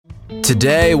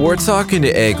Today, we're talking to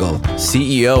Egil,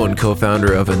 CEO and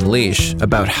co-founder of Unleash,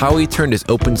 about how he turned his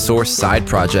open source side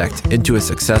project into a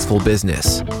successful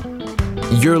business.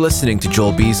 You're listening to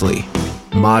Joel Beasley,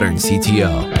 Modern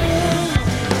CTO.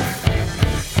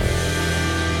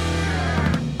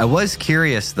 I was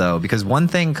curious though, because one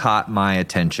thing caught my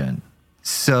attention.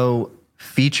 So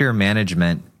feature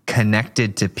management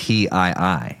connected to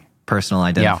PII, personal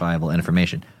identifiable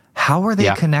information. How are they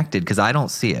connected? Because I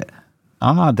don't see it.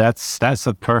 That's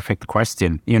a perfect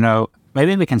question.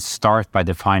 Maybe we can start by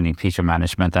defining feature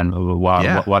management and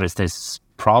what is this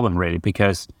problem really?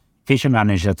 Because feature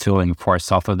management tooling for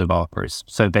software developers.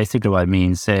 So basically what it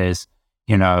means is,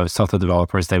 software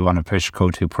developers, they want to push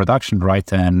code to production,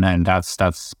 right? And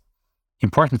that's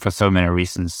important for so many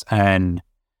reasons. And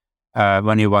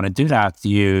when you want to do that,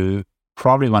 you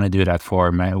probably want to do that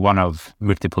for one of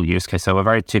multiple use cases. So a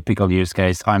very typical use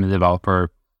case, I'm a developer,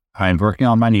 I'm working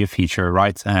on my new feature,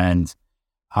 right? And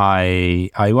I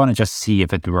want to just see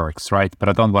if it works, right? But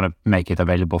I don't want to make it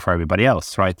available for everybody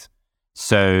else, right?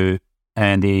 So,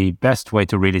 and the best way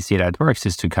to really see that it works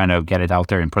is to kind of get it out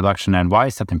there in production. And why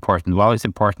is that important? Well, it's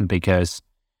important because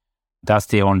that's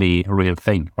the only real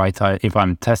thing, right? If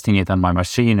I'm testing it on my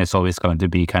machine, it's always going to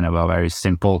be kind of a very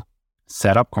simple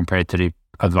setup compared to the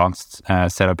advanced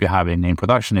setup you have in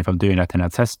production. If I'm doing that in a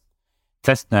test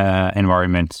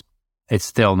environment, it's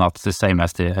still not the same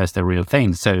as the real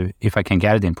thing. So if I can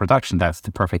get it in production, that's the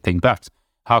perfect thing. But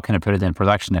how can I put it in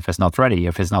production if it's not ready,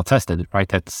 if it's not tested, right?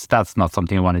 That's not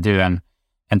something you want to do. And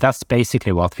that's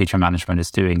basically what feature management is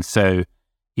doing. So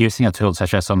using a tool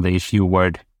such as Unleash, you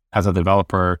would, as a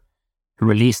developer,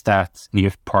 release that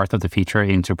new part of the feature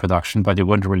into production, but you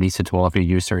wouldn't release it to all of your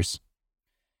users.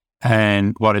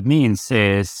 And what it means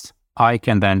is I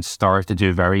can then start to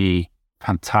do very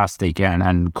fantastic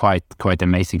and quite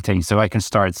amazing things. So I can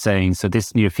start saying, so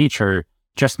this new feature,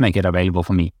 just make it available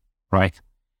for me, right?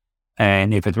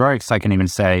 And if it works, I can even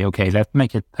say, okay, let's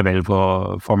make it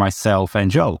available for myself and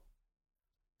Joe.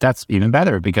 That's even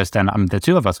better because then the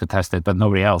two of us could test it, but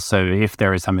nobody else. So if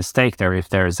there is a mistake there, if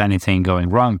there is anything going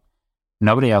wrong,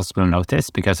 nobody else will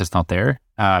notice because it's not there,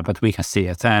 but we can see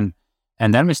it. And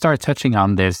then we start touching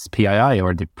on this PII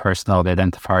or the personal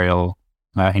identifiable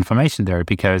information there,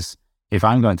 because if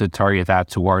I'm going to target that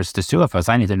towards the two of us,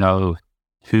 I need to know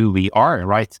who we are,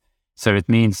 right? So it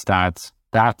means that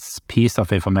piece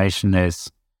of information is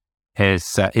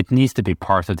it needs to be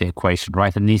part of the equation,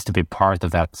 right? It needs to be part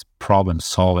of that problem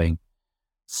solving.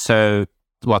 So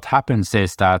what happens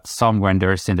is that some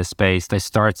vendors in the space, they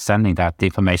start sending that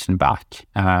information back.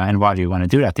 And why do you want to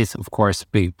do that? This, of course,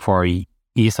 for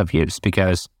ease of use,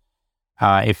 because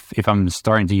if I'm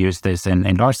starting to use this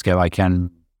in large scale, I can,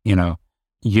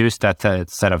 use that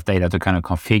set of data to kind of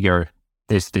configure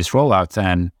this rollout.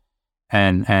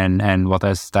 And what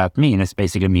does that mean? It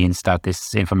basically means that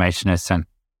this information is sent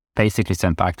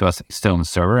back to us external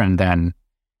server, and then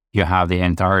you have the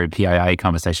entire PII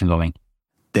conversation going.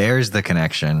 There's the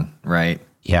connection, right?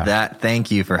 Yeah. Thank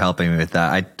you for helping me with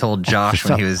that. I told Josh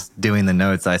when he was doing the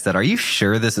notes, I said, are you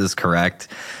sure this is correct?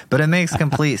 But it makes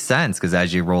complete sense, because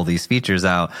as you roll these features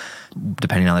out,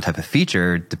 depending on the type of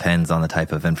feature, depends on the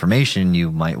type of information you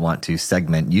might want to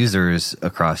segment users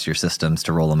across your systems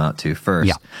to roll them out to first.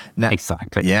 Yeah, now,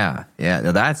 exactly. Yeah.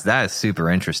 That is super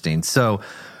interesting. So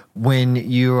when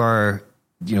you are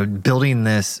building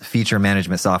this feature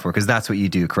management software, because that's what you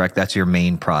do, correct? That's your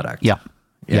main product.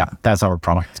 Yeah, that's our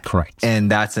product, correct. And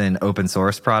that's an open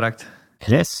source product?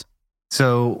 It is.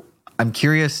 So I'm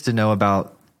curious to know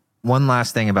about one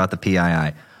last thing about the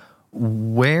PII.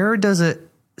 Where does it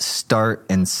start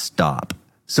and stop?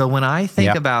 So when I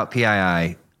think about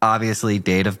PII, obviously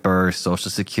date of birth,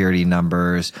 social security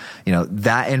numbers,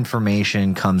 that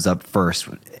information comes up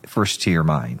first to your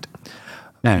mind.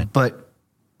 No. But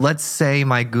let's say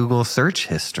my Google search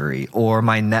history or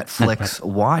my Netflix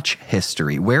watch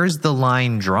history. Where's the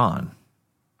line drawn?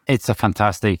 It's a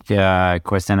fantastic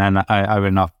question, and I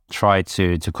will not try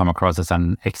to come across as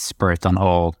an expert on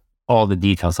all the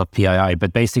details of PII.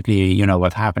 But basically,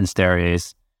 what happens there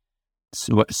is, as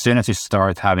soon as you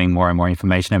start having more and more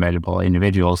information available,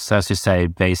 individuals, as you say,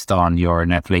 based on your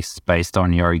Netflix, based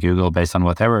on your Google, based on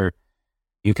whatever,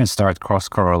 you can start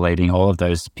cross-correlating all of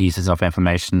those pieces of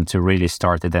information to really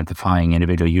start identifying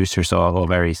individual users or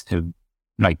very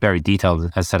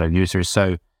detailed set of users.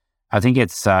 So I think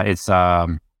it's a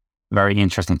very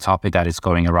interesting topic that is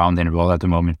going around in the world at the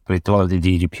moment. With all of the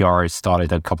GDPR, it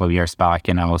started a couple of years back,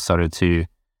 and now started to,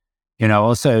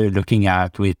 also looking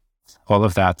at with all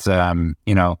of that,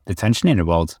 the tension in the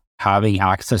world, having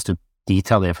access to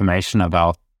detailed information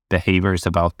about behaviors,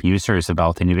 about users,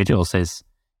 about individuals is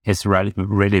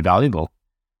really valuable.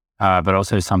 but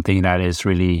also something that is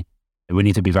really, we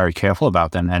need to be very careful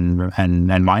about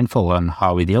and mindful on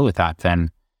how we deal with that. And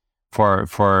for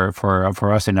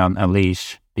us in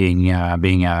Unleash, being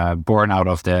born out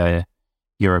of the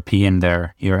European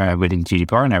there, within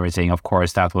GDPR and everything, of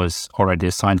course, that was already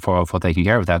designed for taking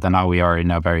care of that. And now we are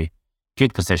in a very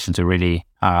good position to really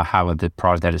have the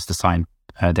product that is designed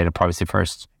data privacy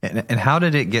first. And how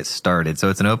did it get started? So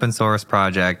it's an open source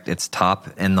project. It's top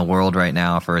in the world right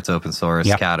now for its open source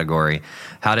category.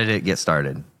 How did it get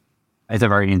started? It's a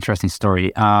very interesting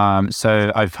story.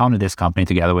 So I founded this company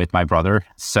together with my brother.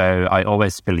 So I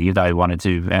always believed I wanted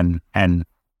to, and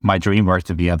my dream was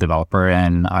to be a developer.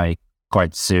 And I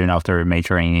quite soon after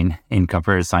majoring in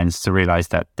computer science to realize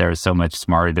that there are so much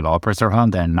smarter developers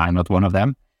around, and I'm not one of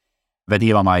them. But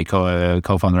Ivan, my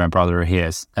co-founder and brother, he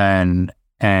is. And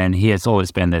he has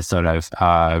always been this sort of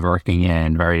working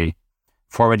in very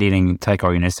forward-leaning tech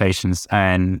organizations.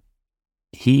 And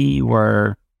he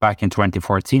were back in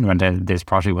 2014 when this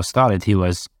project was started, he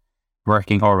was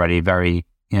working already very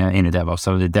in the DevOps.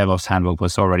 So the DevOps handbook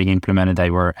was already implemented.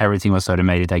 Everything was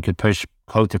automated. They could push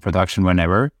code to production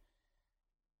whenever.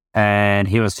 And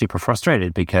he was super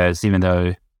frustrated because even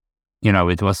though,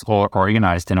 it was all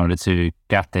organized in order to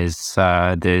get this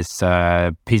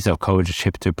piece of code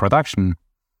shipped to production,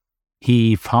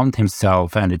 he found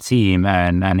himself and the team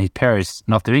and his peers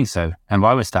not doing so. And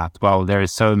why was that? Well, there are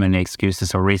so many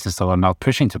excuses or reasons that are not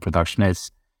pushing to production. It's,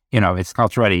 it's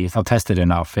not ready, it's not tested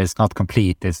enough, it's not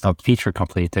complete, it's not feature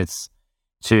complete, it's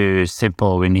too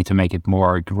simple. We need to make it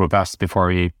more robust before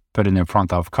we put it in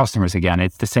front of customers again.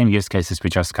 It's the same use cases we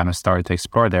just kind of started to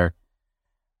explore there.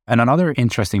 And another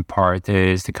interesting part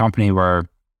is the company where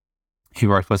he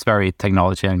worked was very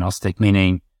technology agnostic,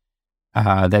 meaning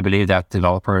they believed that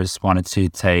developers wanted to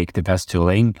take the best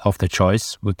tooling of their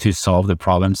choice to solve the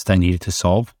problems they needed to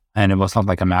solve. And it was not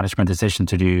like a management decision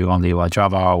to do only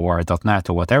Java or .NET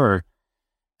or whatever.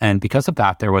 And because of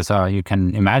that, there was you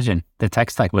can imagine the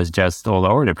tech stack was just all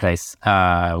over the place,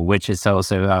 which is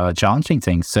also a challenging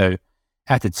thing. So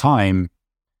at the time,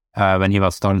 when he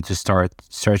was starting to start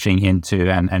searching into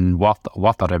and what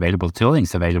are available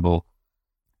toolings available,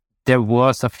 there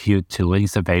was a few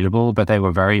toolings available, but they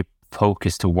were very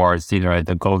focused towards either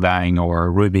the Golang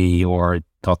or Ruby or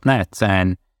 .NET.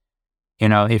 And,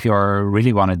 if you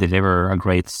really want to deliver a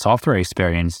great software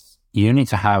experience, you need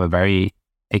to have a very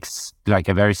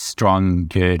strong,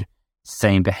 good,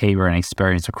 same behavior and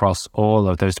experience across all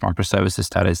of those microservices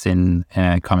that is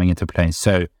coming into play.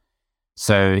 So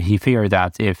he figured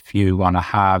that if you want to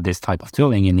have this type of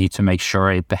tooling, you need to make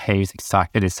sure it behaves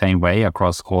exactly the same way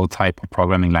across all type of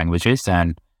programming languages.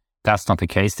 And that's not the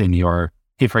case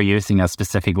if you're using a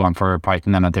specific one for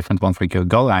Python and a different one for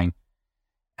Golang.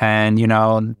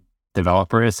 And,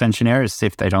 developers, engineers,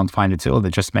 if they don't find a tool, they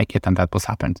just make it, and that was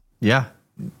happened. Yeah.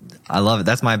 I love it.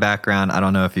 That's my background. I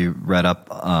don't know if you read up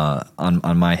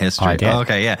on my history. I did. Oh,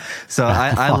 okay, yeah. So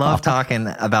I love talking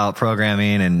about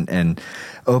programming and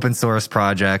open source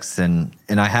projects, and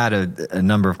I had a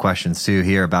number of questions too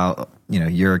here about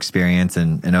your experience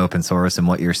in open source and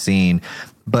what you're seeing.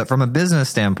 But from a business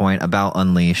standpoint about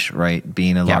Unleash, right,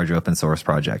 being a large open source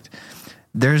project,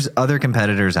 there's other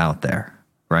competitors out there,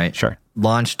 right? Sure.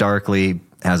 LaunchDarkly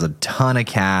has a ton of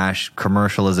cash,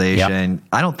 commercialization. Yep.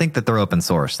 I don't think that they're open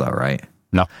source though, right?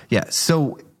 No. Yeah.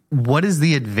 So what is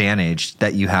the advantage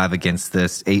that you have against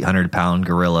this 800-pound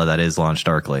gorilla that is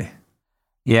LaunchDarkly?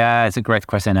 Yeah, it's a great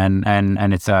question,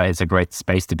 and it's a great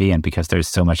space to be in because there's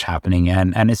so much happening,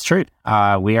 and it's true.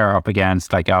 We are up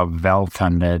against like a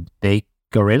well-funded big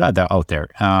gorilla out there.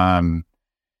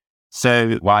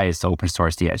 So why is open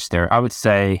source the edge there? I would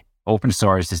say open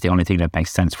source is the only thing that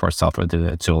makes sense for software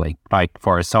tooling, like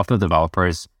for software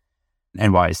developers.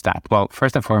 And why is that? Well,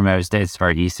 first and foremost, it's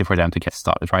very easy for them to get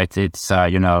started, right? It's,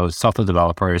 software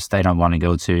developers, they don't want to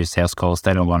go to sales calls.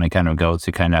 They don't want to go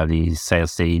to these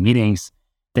salesy meetings.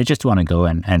 They just want to go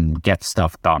and get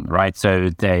stuff done, right? So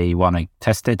they want to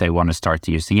test it. They want to start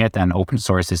using it. And open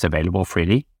source is available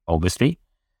freely, obviously.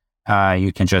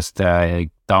 You can just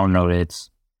download it,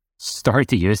 start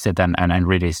to use it, and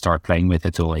really start playing with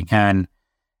the tooling. And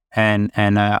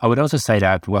I would also say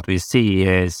that what we see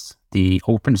is the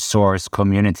open source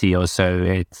community also,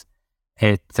 it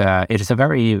is a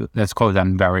very, let's call it a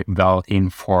very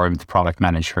well-informed product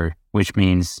manager, which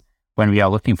means when we are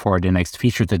looking for the next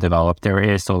feature to develop, there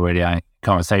is already a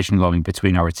conversation going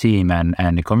between our team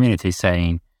and the community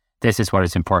saying, this is what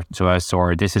is important to us,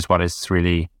 or this is what is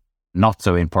really not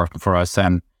so important for us.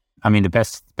 And I mean, the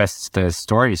best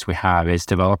stories we have is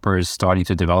developers starting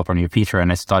to develop a new feature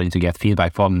and starting to get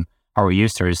feedback from our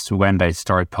users when they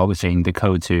start publishing the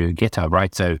code to GitHub,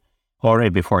 right? So already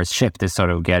before it's shipped is sort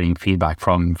of getting feedback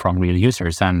from real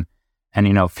users. And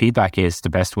feedback is the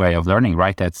best way of learning,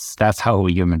 right? That's how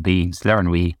human beings learn.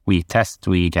 We test,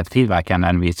 we get feedback, and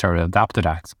then we sort of adapt to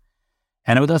that.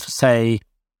 And I would also say,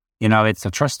 it's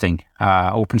a trusting.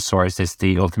 Open source is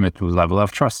the ultimate level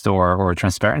of trust or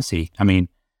transparency. I mean,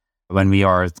 when we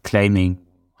are claiming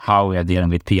how we are dealing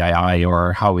with PII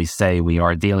or how we say we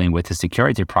are dealing with the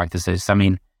security practices, I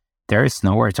mean, there is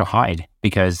nowhere to hide,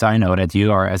 because I know that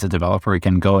you are, as a developer,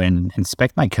 can go and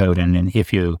inspect my code, and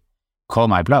if you call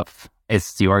my bluff,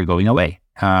 you are going away.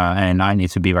 And I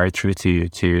need to be very true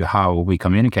to how we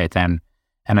communicate. And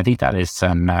I think that is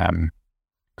an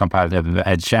competitive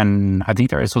edge. And I think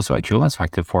there is also a coolness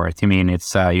factor for it. I mean,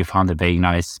 it's you found a big,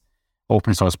 nice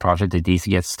open source project that needs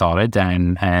to get started.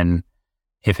 And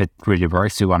if it really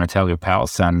works, you want to tell your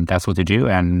pals, and that's what you do.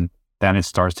 And then it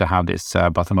starts to have this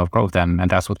bottom-up growth. And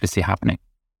that's what we see happening.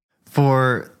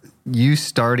 For you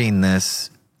starting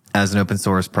this as an open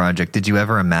source project, did you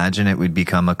ever imagine it would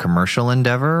become a commercial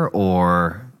endeavor,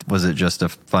 or was it just a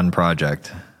fun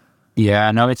project?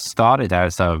 Yeah, no, it started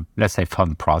as a, let's say,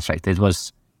 fun project. It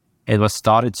was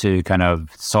started to kind of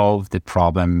solve the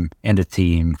problem in the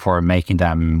team for making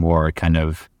them more kind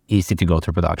of easy to go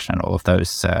to production, all of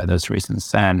those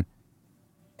reasons. And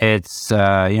it's,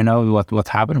 what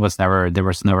happened was there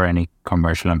was never any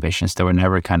commercial ambitions. There were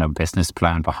never kind of business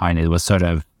plan behind it. It was sort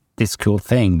of this cool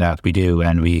thing that we do,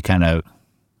 and we kind of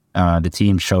the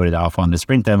team showed it off on the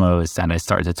sprint demos, and I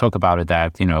started to talk about it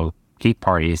at geek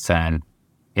parties, and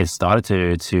it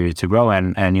started to grow.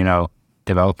 And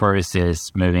developers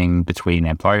is moving between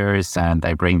employers, and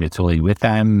they bring the tooling with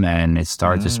them, and it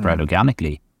started to spread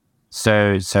organically.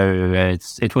 So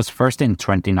it was first in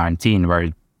 2019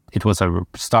 where it was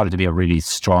started to be a really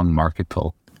strong market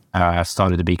pull.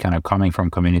 Started to be kind of coming from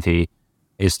community.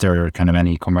 Is there kind of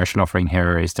any commercial offering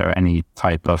here? Is there any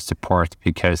type of support?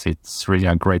 Because it's really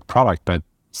a great product, but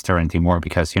is there anything more?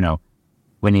 Because,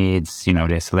 we need, the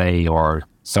SLA or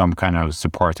some kind of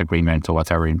support agreement or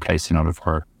whatever in place in order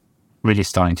for really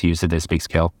starting to use it this big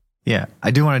scale. Yeah,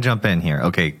 I do want to jump in here.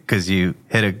 Okay, because you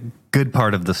hit a good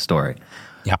part of the story.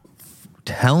 Yeah.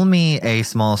 Tell me a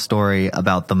small story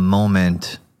about the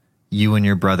moment you and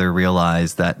your brother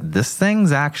realized that this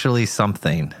thing's actually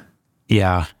something.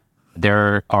 Yeah.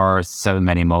 There are so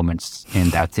many moments in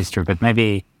that history, but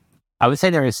maybe I would say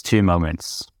there is two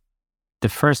moments. The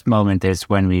first moment is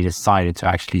when we decided to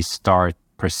actually start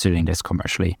pursuing this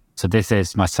commercially. So this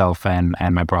is myself and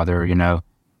my brother,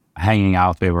 hanging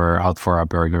out. We were out for a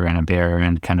burger and a beer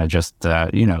and kind of just,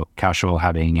 casual,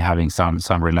 having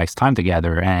some relaxed time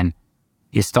together. And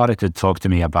he started to talk to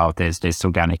me about this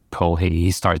organic pull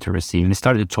he started to receive. And he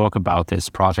started to talk about this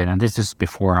project. And this is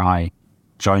before I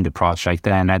joined the project.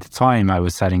 And at the time I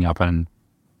was setting up an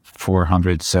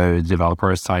 400 so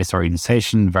developer size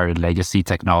organization, very legacy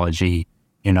technology,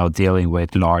 dealing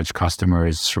with large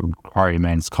customers,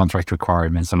 requirements, contract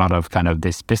requirements, a lot of kind of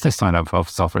this business side of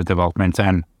software development.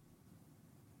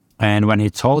 And when he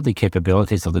told the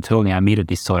capabilities of the tooling, I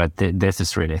immediately saw that this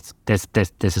is really this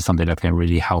is something that can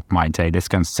really help my day. This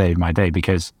can save my day,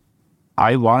 because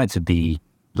I wanted to be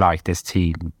like this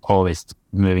team, always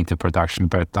moving to production,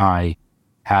 but I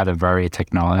had a very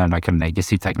like a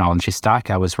legacy technology stack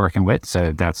I was working with.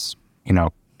 So that's,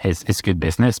 it's good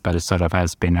business, but it sort of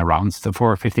has been around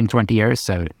for 15, 20 years.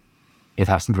 So it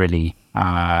hasn't really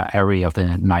every of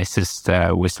the nicest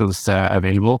whistles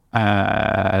available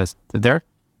there.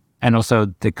 And also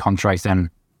the contracts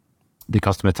and the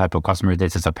customer type of customer,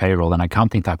 this is a payroll and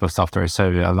accounting type of software.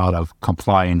 So a lot of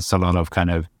compliance, a lot of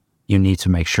kind of, you need to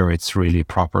make sure it's really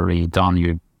properly done.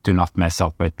 You do not mess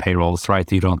up with payrolls,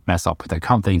 right? You don't mess up with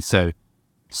accounting. So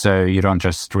you don't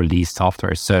just release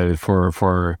software. So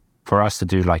for us to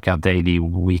do like a daily,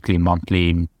 weekly,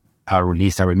 monthly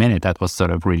release every minute, that was sort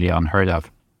of really unheard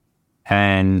of.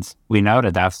 And we know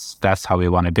that that's how we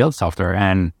want to build software.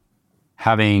 And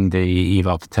having the eve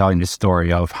of telling the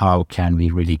story of how can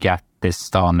we really get this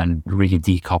done and really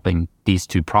decoupling these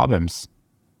two problems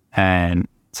and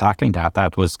tackling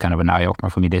that was kind of an eye-opener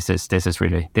for me. This is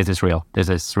real. This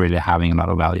is really having a lot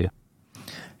of value.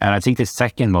 And I think the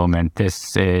second moment,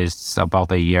 this is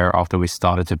about a year after we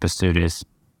started to pursue this.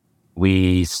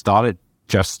 We started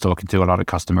just talking to a lot of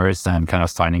customers and kind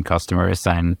of signing customers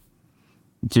and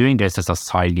doing this as a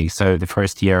side gig. So the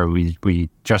first year we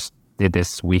just did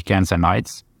this weekends and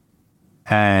nights.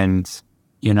 And,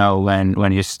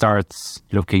 when you start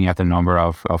looking at the number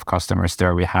of customers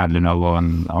there, we had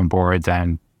Lenovo on board,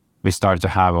 and we started to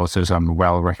have also some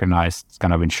well-recognized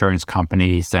kind of insurance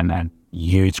companies and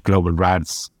huge global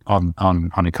brands on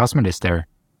the customer list there.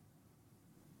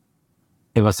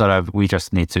 it was sort of, we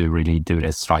just need to really do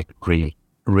this, like really,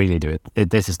 really do it.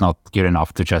 This is not good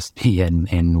enough to just be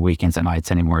in weekends and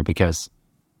nights anymore, because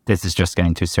this is just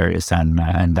getting too serious. And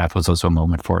that was also a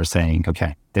moment for saying,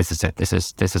 okay, this is it. This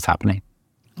is happening.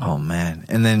 Oh man.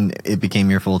 And then it became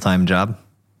your full-time job?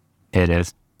 It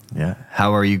is. Yeah.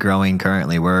 How are you growing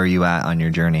currently? Where are you at on your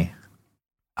journey?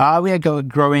 We are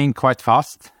growing quite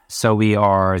fast. So we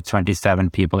are 27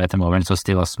 people at the moment, so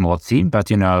still a small team, but,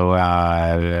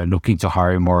 looking to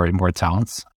hire more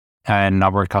talents. And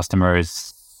our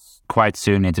customers quite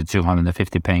soon into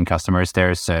 250 paying customers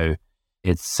there. So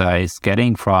it's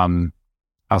getting from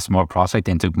a small project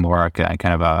into more kind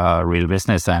of a real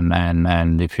business,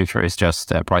 and the future is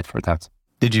just bright for that.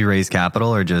 Did you raise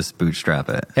capital or just bootstrap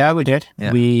it? Yeah, we did.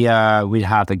 Yeah. We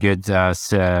had a good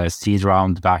seed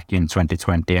round back in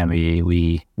 2020, and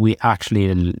we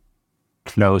actually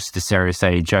closed the Series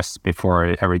A just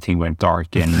before everything went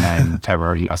dark in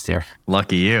February last year.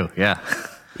 Lucky you, yeah.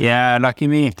 Yeah, lucky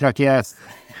me. Lucky us.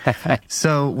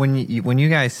 So when you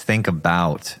guys think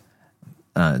about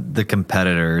the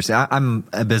competitors, I'm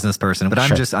a business person, but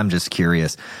I'm just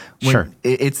curious.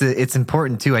 It's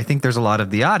important too. I think there's a lot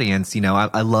of the audience,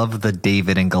 I love the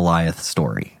David and Goliath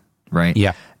story, right?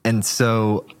 Yeah. And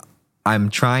so I'm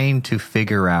trying to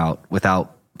figure out,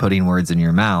 without putting words in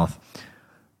your mouth,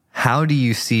 how do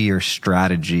you see your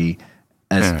strategy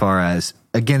as far as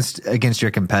against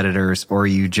your competitors, or are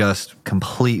you just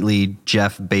completely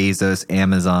Jeff Bezos,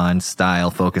 Amazon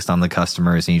style, focused on the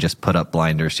customers, and you just put up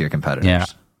blinders to your competitors? Yeah.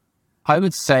 I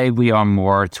would say we are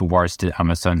more towards the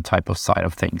Amazon type of side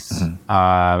of things. Mm-hmm.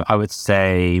 I would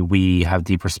say we have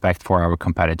deep respect for our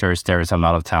competitors. There is a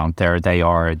lot of talent there. They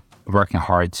are working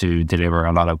hard to deliver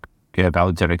a lot of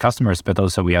value to the customers, but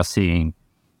also we are seeing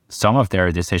some of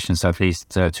their decisions, at least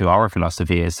to our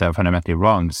philosophy, is fundamentally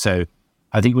wrong. So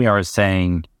I think we are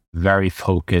very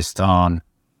focused on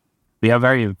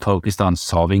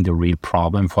solving the real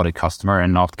problem for the customer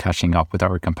and not catching up with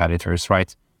our competitors,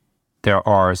 right? There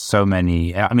are so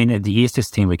many, the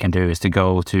easiest thing we can do is to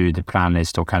go to the plan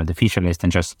list or kind of the feature list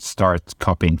and just start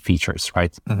copying features,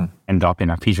 right? Mm-hmm. End up in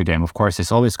a feature game. Of course,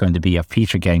 it's always going to be a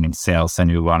feature game in sales, and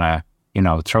you want to,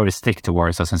 throw the stick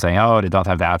towards us and say, oh, they don't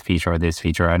have that feature or this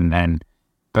feature.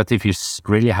 But if you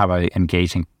really have an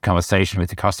engaging conversation with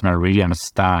the customer, really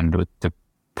understand what the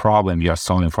problem you're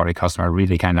solving for the customer,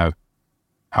 really kind of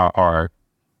are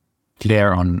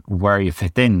clear on where you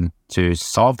fit in to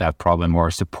solve that problem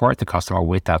or support the customer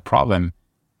with that problem,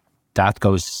 that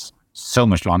goes so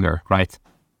much longer, right?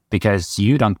 Because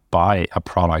you don't buy a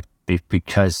product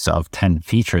because of 10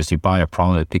 features. You buy a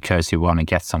product because you want to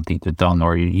get something done,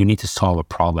 or you need to solve a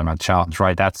problem, a challenge,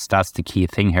 right? That's the key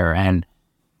thing here.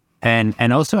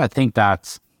 And also I think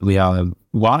that we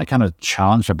want to kind of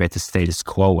challenge a bit the status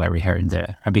quo every here and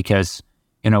there, because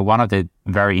one of the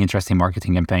very interesting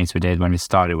marketing campaigns we did when we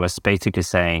started was basically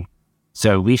saying,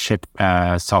 so we ship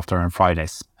software on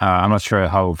Fridays. I'm not sure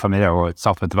how familiar with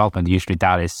software development. Usually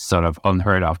that is sort of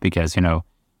unheard of, because,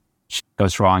 shit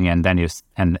goes wrong and then you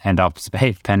end up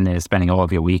spending all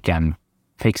of your weekend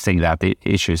fixing that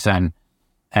issues. And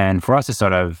for us, it's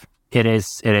sort of, it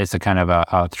is a kind of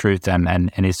a truth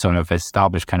and it's sort of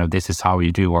established kind of, this is how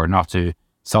you do or not do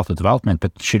software development,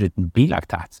 but should it be like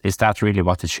that? Is that really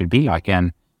what it should be like?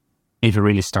 And if you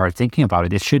really start thinking about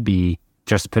it, it should be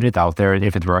just put it out there.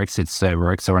 If it works, it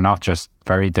works, or not just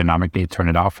very dynamically turn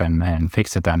it off and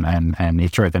fix it and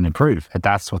iterate and improve.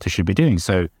 That's what you should be doing.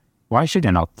 So why should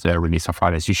you not release on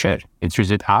Fridays? You should. It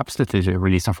should absolutely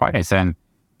release on Fridays. And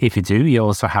if you do, you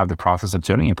also have the process of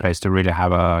tooling in place to really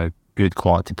have a good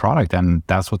quality product, and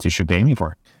that's what you should be aiming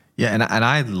for. Yeah, and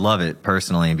I love it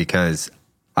personally, because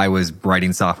I was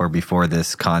writing software before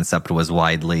this concept was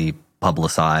widely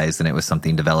publicized, and it was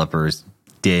something developers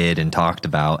did and talked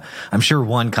about. I'm sure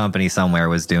one company somewhere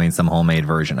was doing some homemade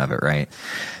version of it, right?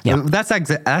 Yeah. That's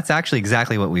actually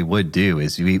exactly what we would do,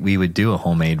 is we would do a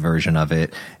homemade version of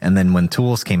it. And then when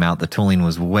tools came out, the tooling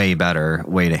was way better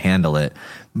way to handle it.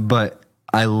 But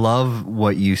I love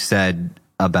what you said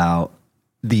about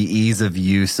the ease of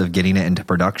use of getting it into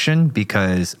production,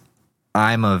 because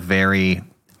I'm a very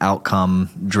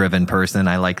outcome driven person.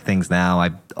 I like things now.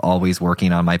 I'm always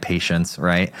working on my patience,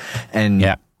 right?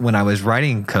 And when I was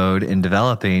writing code and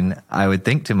developing, I would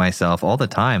think to myself all the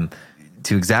time,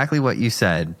 to exactly what you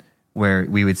said, where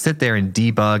we would sit there and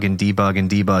debug and debug and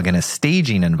debug in a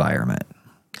staging environment.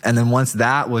 And then once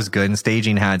that was good, and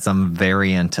staging had some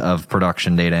variant of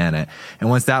production data in it, and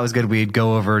once that was good, we'd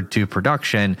go over to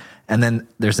production, and then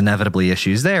there's inevitably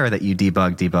issues there that you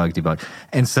debug.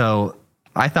 And so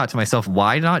I thought to myself,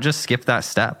 why not just skip that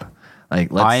step?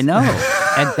 I know.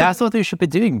 And that's what you should be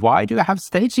doing. Why do you have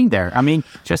staging there? I mean,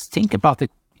 just think about the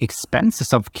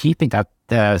expenses of keeping that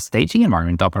staging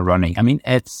environment up and running. I mean,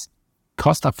 it's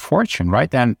cost a fortune,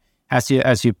 right? And as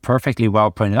you perfectly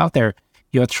well pointed out there,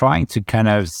 you're trying to kind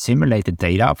of simulate the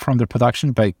data from the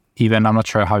production, but even I'm not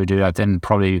sure how you do that, and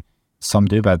probably some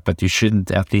do, but you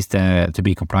shouldn't, at least to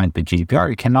be compliant with GDPR.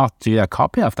 You cannot do a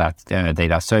copy of that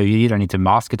data. So you either need to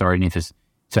mask it or you need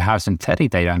to have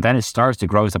synthetic data, and then it starts to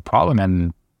grow as a problem,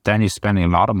 and then you're spending a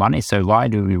lot of money. So why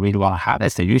do we really want to have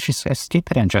this? You should just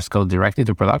skip it and just go directly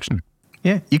to production.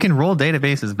 Yeah, you can roll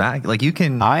databases back. Like you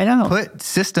can put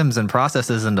systems and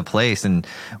processes into place. And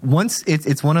once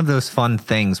it's one of those fun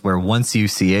things where once you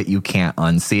see it, you can't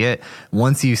unsee it.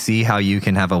 Once you see how you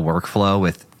can have a workflow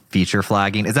with feature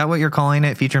flagging. Is that what you're calling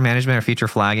it? Feature management or feature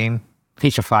flagging?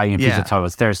 Feature flagging, feature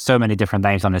totals. There's so many different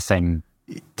names on the same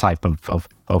type of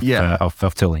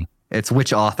tooling. It's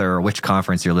which author or which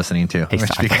conference you're listening to.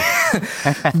 Exactly.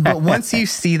 But once you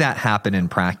see that happen in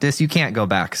practice, you can't go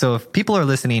back. So if people are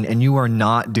listening and you are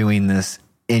not doing this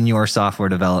in your software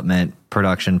development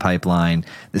production pipeline,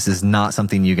 this is not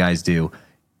something you guys do.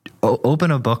 Open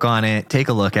a book on it, take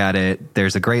a look at it.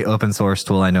 There's a great open source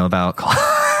tool I know about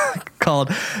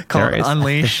called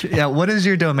Unleash. Yeah, what is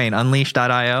your domain?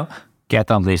 Unleash.io?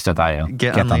 GetUnleash.io.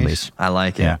 Get Unleash. I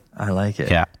like it. Yeah. I like it.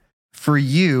 Yeah. For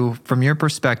you, from your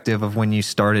perspective of when you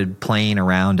started playing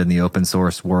around in the open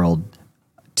source world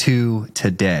to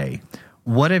today,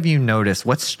 what have you noticed?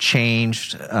 What's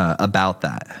changed about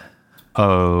that?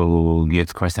 Oh,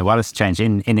 good question. What has changed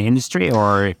in the industry,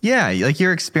 or? Yeah, like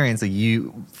your experience. Like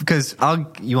you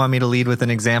want me to lead with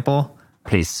an example?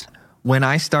 Please. When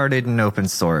I started in open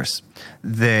source,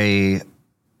 they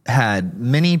had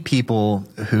many people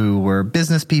who were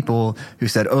business people who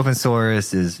said open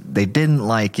source they didn't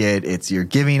like it. You're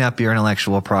giving up your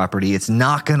intellectual property. It's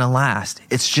not going to last.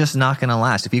 It's just not going to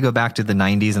last. If you go back to the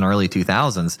 90s and early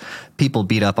 2000s, people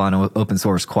beat up on open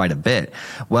source quite a bit.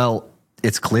 Well,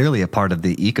 it's clearly a part of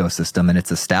the ecosystem and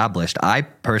it's established. I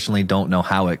personally don't know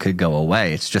how it could go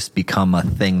away. It's just become a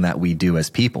thing that we do as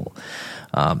people.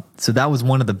 So that was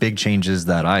one of the big changes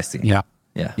that I see. Yeah.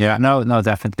 No,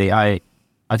 definitely.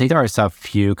 I think there are a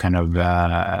few kind of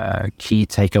key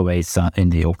takeaways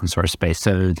in the open source space.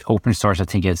 So open source, I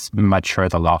think, has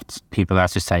matured a lot. People,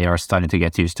 as you say, are starting to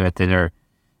get used to it.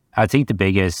 I think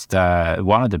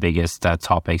one of the biggest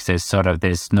topics is sort of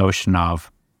this notion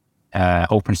of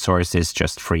open source is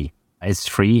just free. It's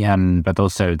free, but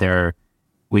also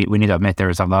we need to admit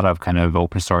there's a lot of kind of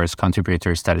open source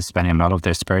contributors that is spending a lot of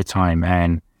their spare time,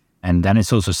 and then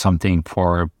it's also something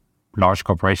for large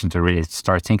corporations to really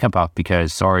start thinking about,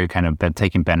 because are you kind of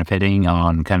benefiting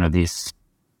on kind of these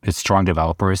strong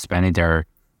developers spending their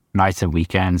nights and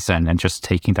weekends and just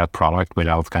taking that product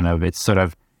without kind of, it's sort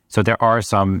of, so there are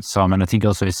some, and I think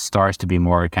also it starts to be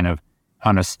more kind of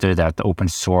understood that the open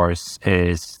source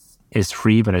is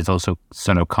free, but it's also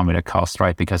sort of come with a cost,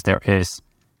 right? Because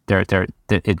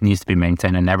it needs to be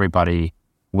maintained, and everybody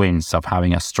wins of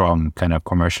having a strong kind of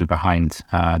commercial behind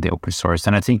the open source.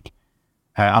 And I think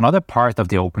another part of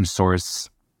the open source,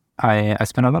 I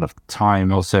spend a lot of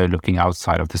time also looking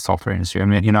outside of the software industry. I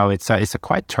mean, it's a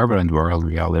quite turbulent world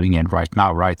we are living in right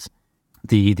now, right?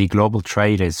 The global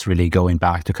trade is really going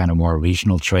back to kind of more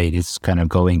regional trade. It's kind of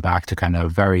going back to kind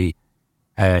of very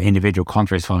individual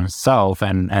countries for themselves,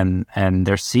 and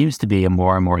there seems to be a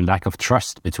more and more lack of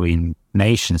trust between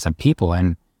nations and people.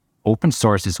 And open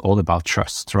source is all about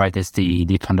trust, right? It's the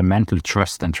fundamental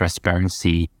trust and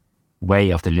transparency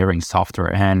way of delivering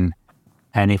software, and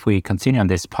if we continue on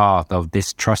this path of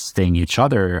distrusting each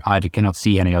other, I cannot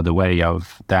see any other way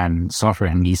than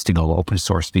software needs to go open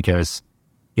source, because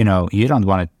you don't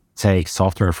want to take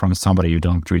software from somebody you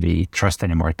don't really trust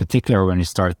anymore, particularly when you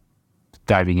start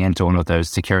diving into one of those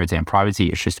security and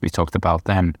privacy issues we talked about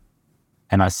then.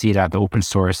 And I see that open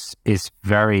source is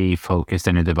very focused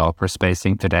in the developer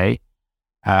spacing today.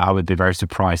 I would be very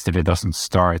surprised if it doesn't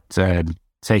start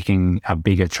taking a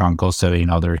bigger chunk also in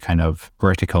other kind of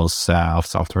verticals of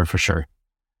software for sure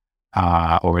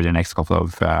over the next couple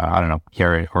of,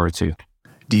 year or two.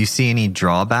 Do you see any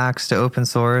drawbacks to open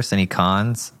source, any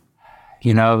cons?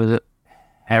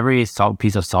 Every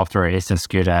piece of software is as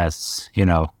good as,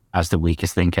 as the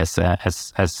weakest link as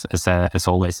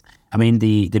always. I mean,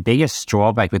 the biggest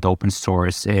drawback with open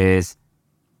source is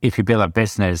if you build a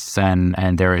business and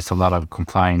there is a lot of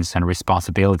compliance and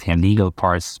responsibility and legal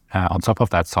parts on top of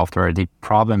that software, the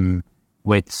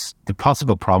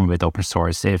possible problem with open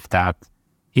source is that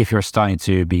if you're starting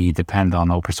to be dependent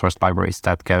on open source libraries,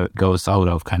 that goes out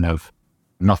of kind of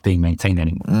not being maintained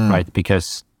anymore, right?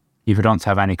 Because if you don't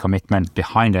have any commitment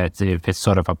behind it, if it's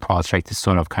sort of a project, it's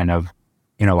sort of kind of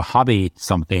hobby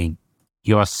something,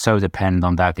 you are so dependent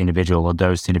on that individual or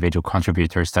those individual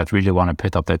contributors that really want to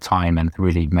put up their time and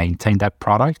really maintain that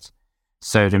product.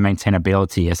 So the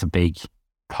maintainability is a big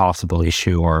possible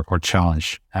issue or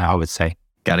challenge, I would say.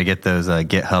 Got to get those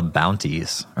GitHub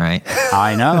bounties, right?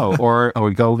 I know, or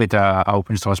go with an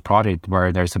open source project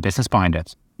where there's a business behind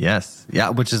it. Yes. Yeah,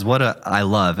 which is what I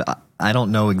love. I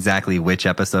don't know exactly which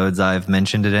episodes I've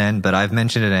mentioned it in, but I've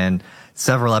mentioned it in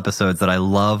several episodes that I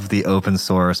love the open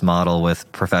source model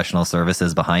with professional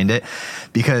services behind it,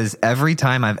 because every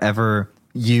time I've ever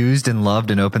used and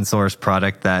loved an open source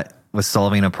product that was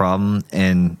solving a problem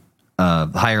in a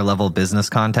higher level business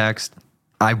context,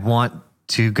 I don't want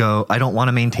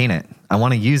to maintain it. I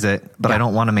want to use it, but I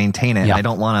don't want to maintain it. I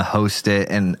don't want to host it.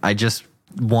 And I just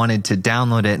wanted to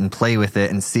download it and play with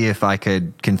it and see if I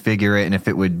could configure it and if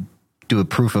it would do a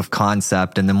proof of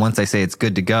concept. And then once I say it's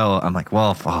good to go, I'm like,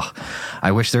 well,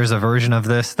 I wish there's a version of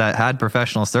this that had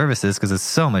professional services, because it's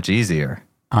so much easier.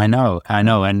 I know.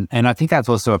 And I think that's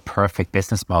also a perfect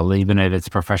business model, even if it's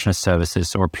professional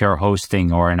services or pure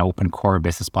hosting or an open core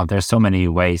business model. There's so many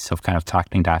ways of kind of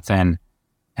tackling that. And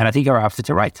I think you're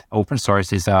absolutely right. Open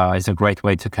source is a great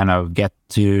way to kind of get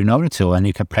to know the tool, and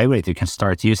you can play with it. You can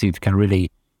start using it. You can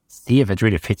really see if it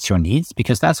really fits your needs,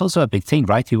 because that's also a big thing,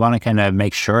 right? You want to kind of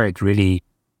make sure it really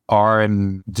are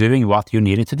doing what you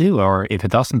need it to do. Or if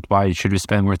it doesn't, why should we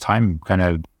spend more time kind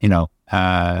of,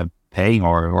 paying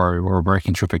or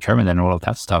working through procurement and all of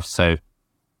that stuff? So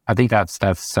I think that's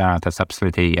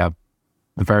absolutely a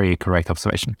very correct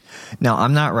observation. Now,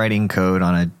 I'm not writing code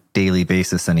on a daily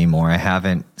basis anymore. I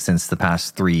haven't since the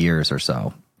past 3 years or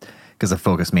so, because I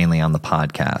focus mainly on the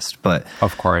podcast. But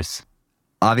of course,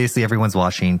 obviously everyone's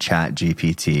watching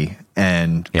ChatGPT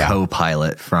and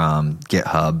Copilot from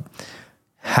GitHub.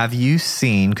 Have you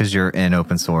seen, because you're in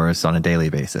open source on a daily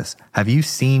basis, have you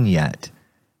seen yet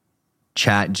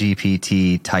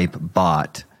ChatGPT type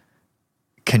bot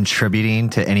contributing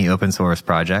to any open source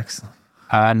projects?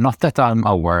 Not that I'm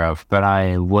aware of, but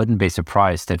I wouldn't be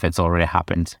surprised if it's already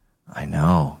happened. I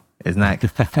know. Isn't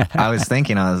that? I was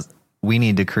thinking, we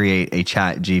need to create a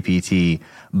ChatGPT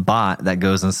bot that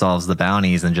goes and solves the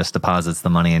bounties and just deposits the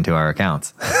money into our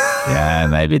accounts. Yeah,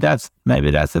 maybe that's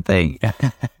the thing.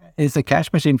 It's a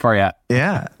cash machine for you.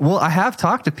 Yeah. Well, I have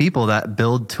talked to people that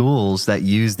build tools that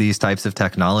use these types of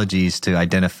technologies to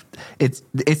identify. It's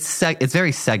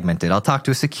very segmented. I'll talk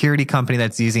to a security company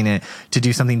that's using it to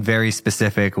do something very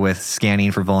specific with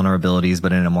scanning for vulnerabilities,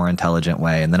 but in a more intelligent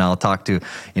way. And then I'll talk to,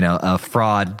 a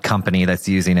fraud company that's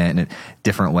using it in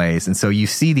different ways. And so you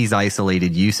see these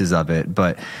isolated uses of it.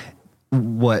 But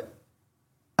what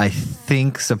I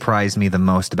think surprised me the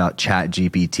most about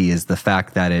ChatGPT is the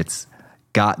fact that it's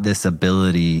got this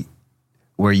ability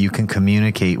where you can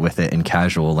communicate with it in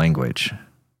casual language.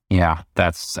 Yeah,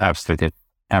 that's absolutely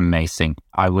amazing.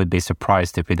 I would be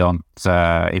surprised if we don't,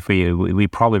 if we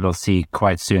probably will see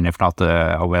quite soon, if not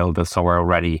available somewhere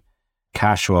already,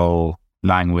 casual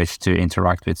language to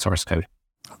interact with source code.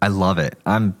 I love it.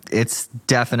 It's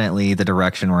definitely the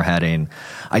direction we're heading.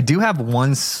 I do have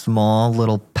one small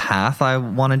little path I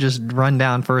want to just run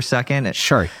down for a second.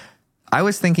 Sure. I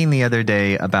was thinking the other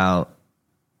day about,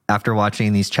 after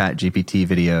watching these ChatGPT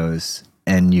videos,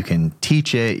 and you can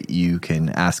teach it, you can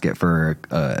ask it for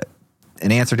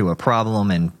an answer to a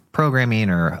problem in programming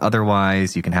or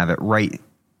otherwise, you can have it write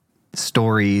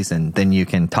stories, and then you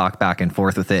can talk back and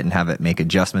forth with it and have it make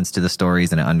adjustments to the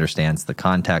stories, and it understands the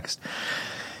context.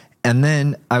 And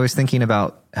then I was thinking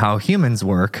about how humans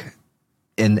work,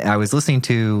 and I was listening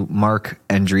to Mark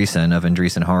Andreessen of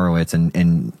Andreessen Horowitz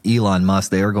and Elon Musk.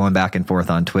 They were going back and forth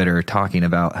on Twitter talking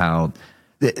about how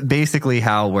where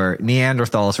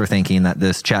Neanderthals were thinking that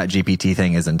this ChatGPT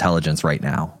thing is intelligence right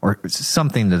now, or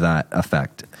something to that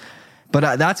effect.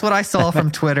 But that's what I saw from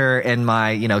Twitter in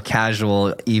my,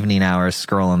 casual evening hours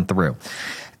scrolling through.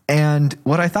 And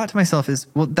what I thought to myself is,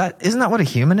 well, isn't that what a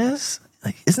human is?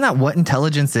 Like, isn't that what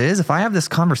intelligence is? If I have this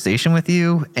conversation with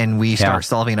you and we start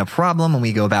solving a problem and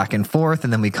we go back and forth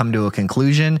and then we come to a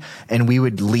conclusion, and we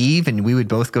would leave and we would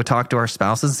both go talk to our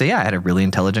spouses and say, yeah, I had a really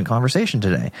intelligent conversation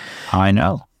today. I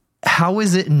know. How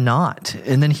is it not?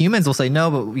 And then humans will say, no,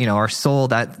 but our soul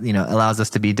that, allows us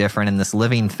to be different in this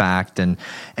living fact. And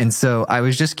so I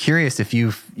was just curious if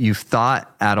you've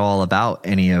thought at all about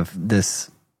any of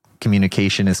this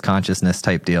communication as consciousness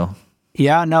type deal.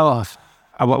 Yeah, no.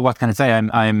 What can I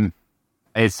say?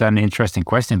 It's an interesting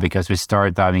question, because we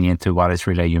start diving into what is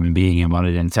really a human being and what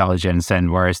is intelligence and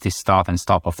where is the start and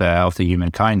stop of the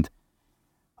humankind.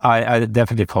 I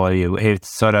definitely follow you. It's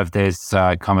sort of this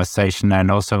conversation,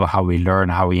 and also how we learn,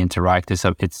 how we interact.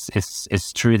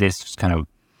 It's through this kind of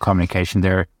communication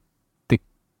there.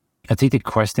 I think the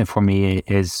question for me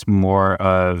is more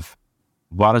of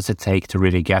what does it take to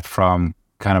really get from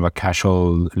kind of a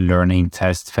casual learning,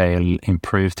 test, fail,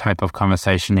 improve type of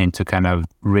conversation into kind of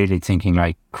really thinking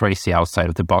like crazy outside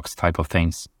of the box type of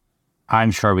things. I'm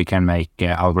sure we can make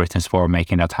algorithms for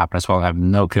making that happen as well. I have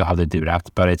no clue how to do that,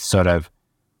 but it's sort of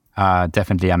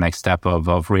definitely a next step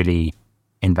of really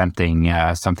inventing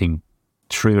something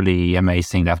truly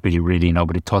amazing that really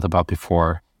nobody thought about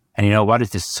before. And you know, what is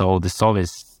the soul? The soul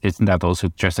isn't that also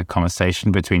just a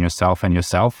conversation between yourself and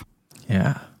yourself?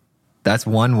 Yeah. That's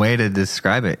one way to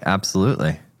describe it.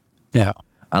 Absolutely. Yeah.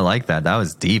 I like that. That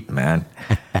was deep, man.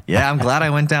 Yeah, I'm glad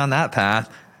I went down that path.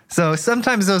 So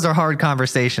sometimes those are hard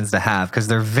conversations to have because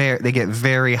they get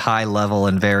very high level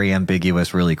and very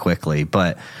ambiguous really quickly.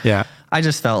 But yeah, I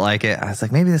just felt like it. I was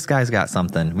like, maybe this guy's got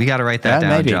something. We got to write that down,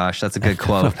 maybe. Josh. That's a good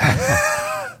quote.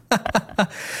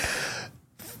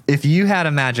 If you had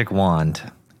a magic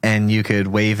wand and you could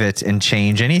wave it and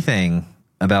change anything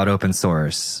about open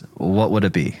source, what would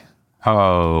it be?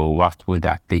 Oh, what would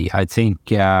that be? I think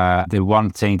the one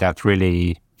thing that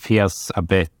really feels a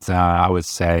bit, I would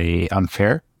say,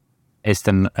 unfair is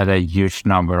the huge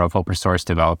number of open source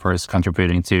developers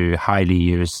contributing to highly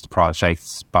used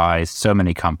projects by so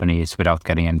many companies without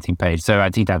getting anything paid. So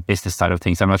I think that business side of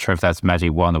things, I'm not sure if that's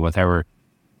magic wand or whatever,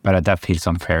 but that feels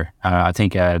unfair. I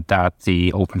think that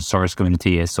the open source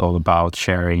community is all about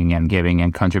sharing and giving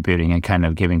and contributing and kind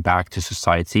of giving back to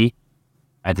society.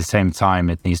 At the same time,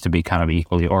 it needs to be kind of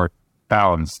equally or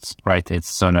balanced, right? It's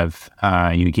sort of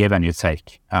you give and you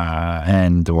take,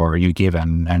 or you give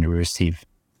and you receive.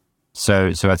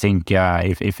 So I think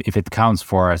if it counts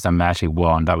for as a magic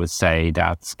wand, I would say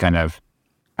that's kind of,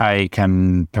 I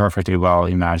can perfectly well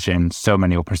imagine so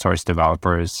many open source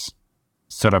developers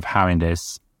sort of having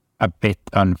this a bit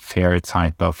unfair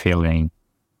type of feeling.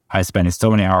 I spent so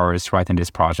many hours writing this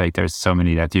project. There's so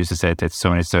many that uses it. It's so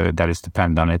many that is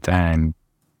dependent on it, and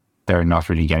they're not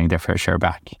really getting their fair share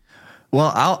back.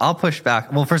 Well, I'll push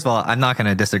back. Well, first of all, I'm not going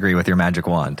to disagree with your magic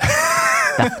wand.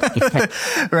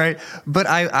 Right. But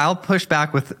I'll push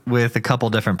back with a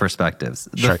couple different perspectives.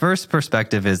 The first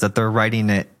perspective is that they're writing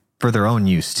it for their own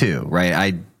use too, right?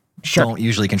 I don't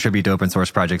usually contribute to open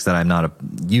source projects that I'm not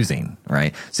using,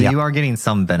 right? So you are getting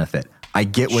some benefit. I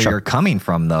get where you're coming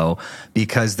from though,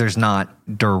 because there's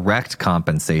not direct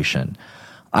compensation.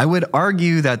 I would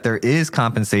argue that there is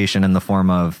compensation in the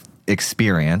form of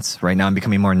experience. Right now I'm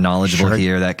becoming more knowledgeable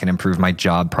here that can improve my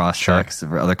job prospects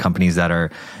for other companies that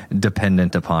are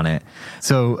dependent upon it.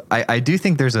 So I do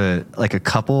think there's a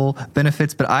couple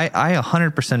benefits, but I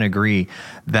 100% agree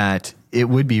that it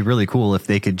would be really cool if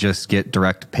they could just get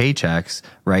direct paychecks,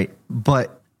 right?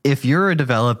 But if you're a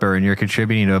developer and you're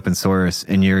contributing to open source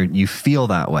and you feel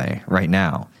that way right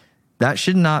now, that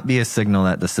should not be a signal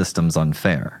that the system's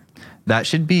unfair. That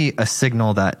should be a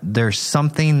signal that there's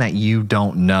something that you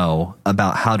don't know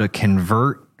about how to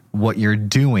convert what you're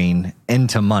doing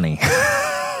into money.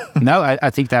 No, I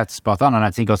think that's spot on. And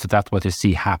I think also that's what you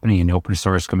see happening in the open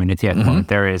source community at the moment.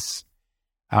 There is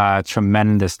a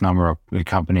tremendous number of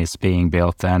companies being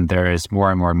built, and there is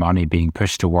more and more money being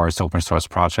pushed towards open source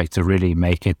projects to really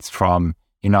make it from,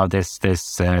 this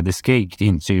gig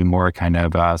into more kind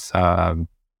of a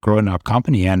grown up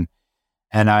company.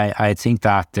 And I think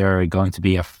that there are going to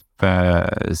be a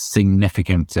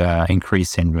significant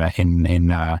increase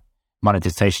in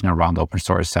monetization around open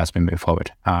source as we move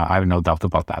forward. I have no doubt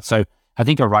about that. So I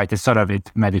think you're right.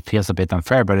 It maybe feels a bit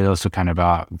unfair, but it also kind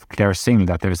of they're seeing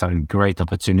that there's a great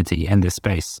opportunity in this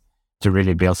space to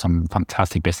really build some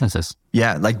fantastic businesses.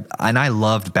 Yeah, and I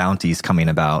loved bounties coming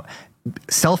about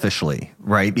selfishly,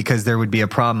 right? Because there would be a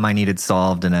problem I needed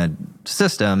solved in a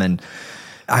system, and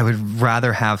I would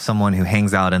rather have someone who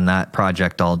hangs out in that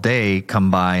project all day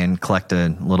come by and collect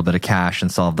a little bit of cash and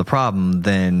solve the problem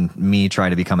than me try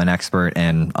to become an expert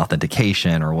in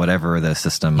authentication or whatever the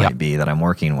system might be that I'm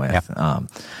working with.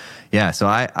 So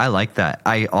I like that.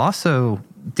 I also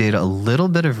did a little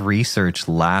bit of research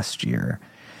last year,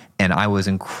 and I was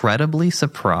incredibly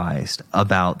surprised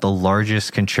about the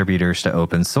largest contributors to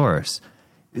open source.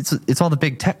 It's all the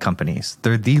big tech companies.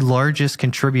 They're the largest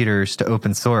contributors to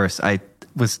open source. I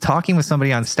was talking with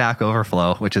somebody on Stack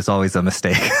Overflow, which is always a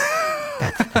mistake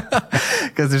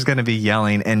because there's going to be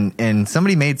yelling. And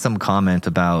somebody made some comment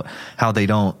about how they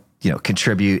don't,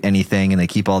 contribute anything and they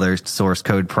keep all their source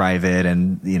code private.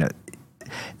 And,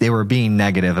 they were being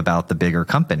negative about the bigger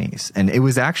companies. And it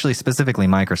was actually specifically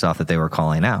Microsoft that they were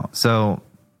calling out. So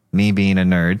me being a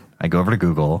nerd, I go over to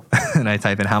Google and I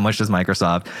type in how much does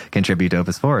Microsoft contribute to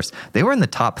open source. They were in the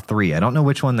top 3. I don't know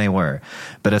which one they were,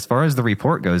 but as far as the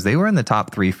report goes, they were in the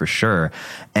top 3 for sure.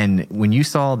 And when you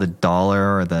saw the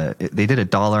dollar or they did a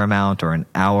dollar amount or an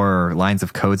hour or lines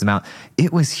of codes amount,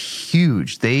 it was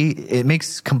huge. It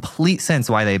makes complete sense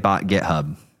why they bought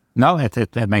GitHub. No,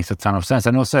 it makes a ton of sense.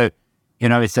 And also,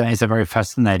 it's a very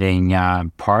fascinating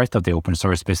part of the open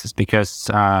source business because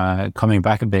coming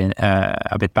back a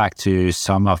bit back to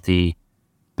some of the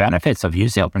benefits of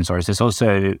using open source is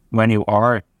also when you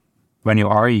are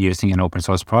using an open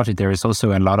source project, there is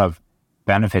also a lot of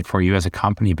benefit for you as a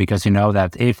company because you know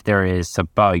that if there is a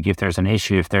bug, if there's an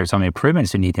issue, if there's some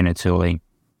improvements you need in a tooling,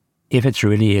 if it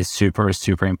really is super,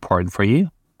 super important for you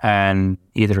and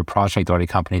either the project or the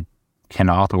company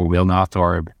cannot or will not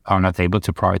or are not able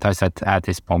to prioritize at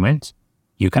this moment,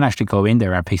 you can actually go in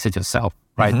there and fix it yourself,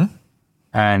 right? Mm-hmm.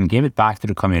 And give it back to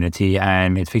the community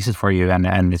and it fixes for you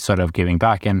and it's sort of giving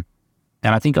back. And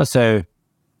I think also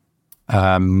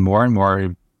more and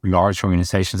more large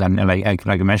organizations and like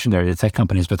I mentioned there, the tech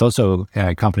companies, but also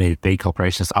big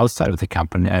corporations outside of the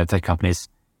company, tech companies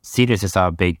see this as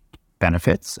a big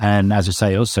benefits. And as you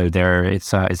say, also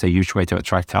it's a huge way to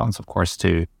attract talents, of course,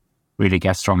 to really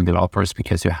get strong developers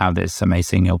because you have this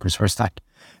amazing open source stack.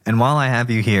 And while I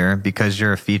have you here, because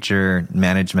you're a feature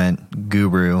management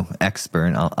guru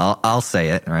expert, I'll say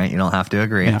it, right? You don't have to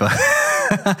agree, yeah. But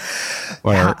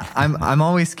I'm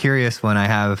always curious when I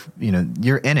have,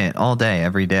 you're in it all day,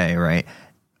 every day, right?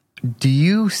 Do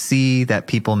you see that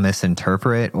people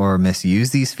misinterpret or misuse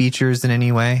these features in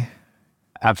any way?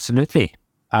 Absolutely.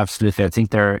 I think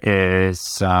there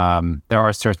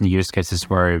are certain use cases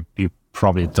where you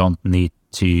probably don't need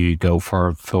to go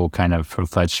for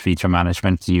full-fledged feature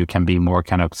management. You can be more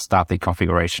kind of static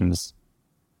configurations.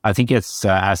 I think it's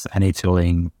as any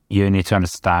tooling, you need to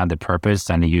understand the purpose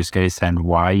and the use case and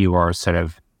why you are sort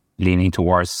of leaning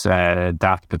towards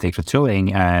that particular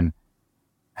tooling and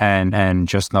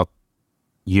just not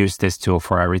use this tool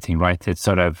for everything, right? It's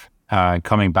sort of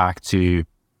coming back to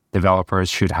developers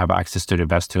should have access to the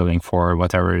best tooling for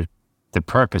whatever the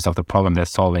purpose of the problem they're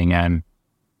solving. And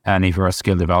if you're a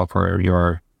skilled developer,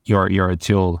 your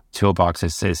toolbox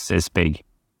is big,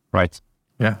 right?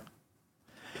 Yeah.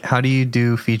 How do you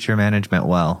do feature management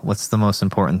well? What's the most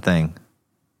important thing?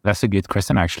 That's a good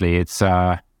question, actually. It's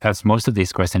as most of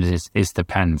these questions is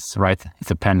depends, right? It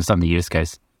depends on the use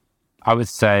case. I would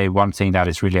say one thing that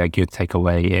is really a good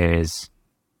takeaway is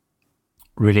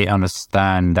really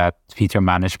understand that feature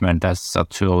management as a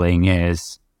tooling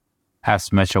is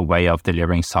as much a way of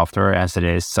delivering software as it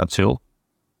is a tool.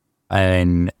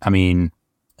 And I mean,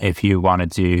 if you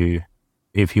want to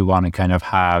kind of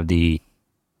have the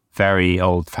very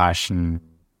old-fashioned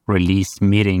release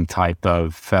meeting type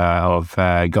of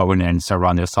governance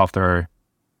around your software,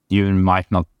 you might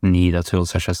not need a tool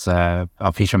such as a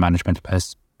feature management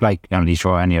as like Unleash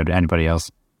or anybody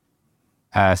else.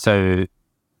 So,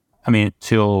 I mean,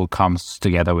 tool comes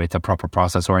together with a proper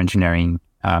process or engineering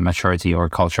maturity or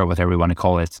culture, whatever you want to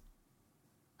call it.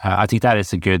 I think that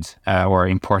is a good or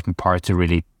important part to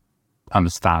really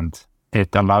understand.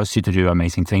 It allows you to do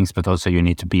amazing things, but also you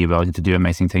need to be able to do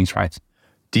amazing things, right?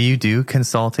 Do you do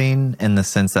consulting in the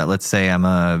sense that, let's say I'm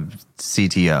a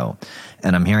CTO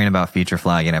and I'm hearing about feature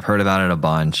flagging. I've heard about it a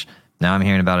bunch. Now I'm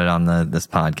hearing about it on this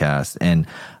podcast and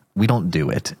we don't do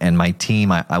it. And my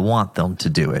team, I want them to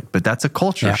do it. But that's a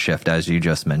culture shift, as you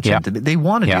just mentioned. Yeah. They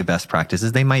want to do best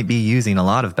practices. They might be using a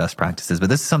lot of best practices, but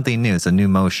this is something new. It's a new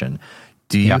motion.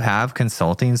 Do you have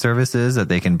consulting services that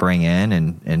they can bring in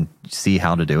and see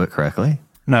how to do it correctly?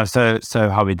 No, so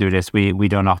how we do this, we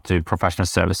do not do professional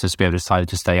services. We have decided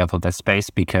to stay out of that space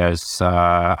because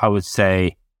I would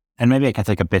say, and maybe I can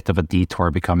take a bit of a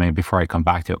detour before I come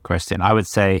back to your question. I would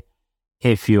say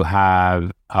if you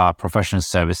have professional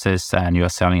services and you're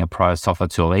selling a software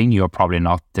tooling, you're probably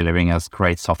not delivering a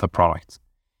great software product.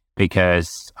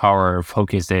 Because our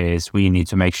focus is we need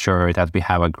to make sure that we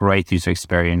have a great user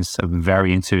experience, a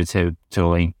very intuitive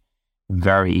tooling,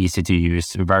 very easy to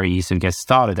use, very easy to get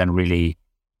started, and really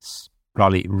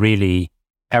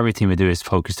everything we do is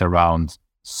focused around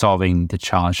solving the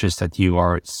challenges that you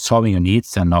are solving your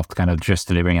needs and not kind of just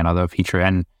delivering another feature.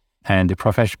 And the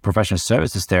professional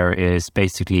services there is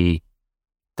basically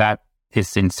that is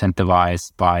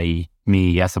incentivized by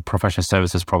me as a professional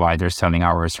services provider selling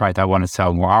hours, right? I want to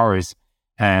sell more hours.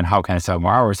 And how can I sell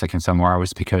more hours? I can sell more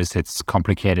hours because it's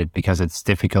complicated, because it's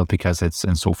difficult, because it's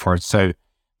and so forth. So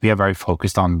we are very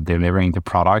focused on delivering the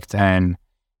product. And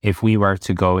if we were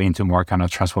to go into more kind of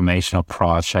transformational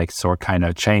projects or kind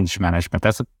of change management,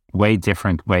 that's a way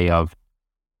different way of,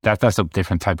 that's a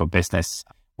different type of business.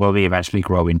 Will we eventually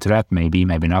grow into that? Maybe,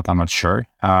 maybe not. I'm not sure.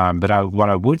 But what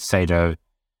I would say though,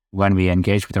 when we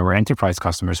engage with our enterprise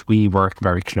customers, we work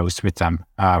very close with them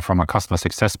from a customer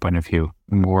success point of view,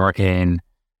 more in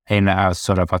a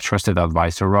sort of a trusted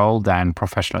advisor role than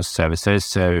professional services.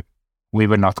 So we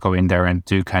would not go in there and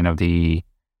do kind of the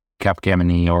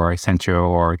Capgemini or Accenture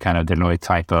or kind of Deloitte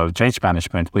type of change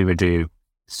management. We would do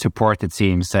support the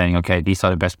team saying, okay, these are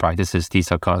the best practices.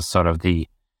 These are sort of the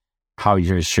how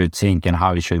you should think and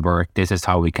how you should work. This is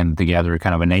how we can together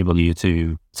kind of enable you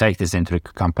to take this into the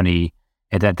company,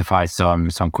 identify some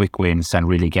quick wins and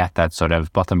really get that sort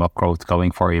of bottom-up growth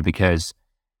going for you, because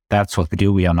that's what we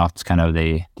do. We are not kind of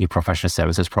the professional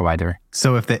services provider.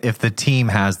 So if the team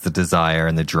has the desire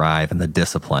and the drive and the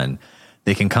discipline,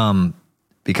 they can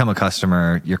become a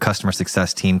customer. Your customer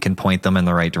success team can point them in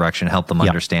the right direction, help them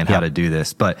understand how to do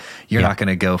this. But you're not going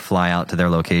to go fly out to their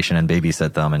location and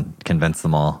babysit them and convince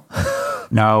them all.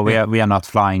 No, we are not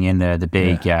flying in the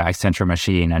big Accenture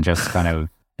machine and just kind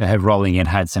of rolling in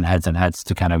heads and heads and heads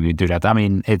to kind of do that. I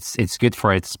mean, it's good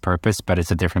for its purpose, but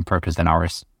it's a different purpose than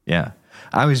ours. Yeah.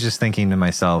 I was just thinking to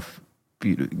myself,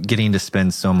 getting to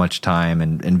spend so much time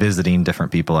and visiting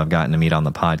different people I've gotten to meet on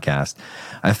the podcast,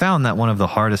 I found that one of the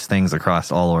hardest things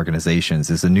across all organizations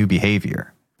is a new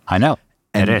behavior. I know.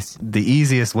 And it is. The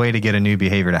easiest way to get a new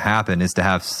behavior to happen is to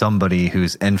have somebody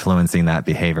who's influencing that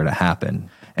behavior to happen.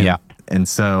 And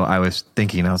so I was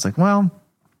thinking, I was like, well,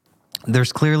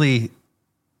 there's clearly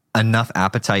enough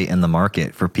appetite in the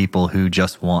market for people who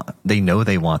just they know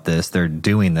they want this, they're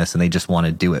doing this, and they just want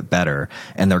to do it better,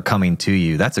 and they're coming to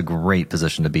you. That's a great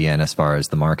position to be in as far as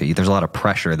the market. There's a lot of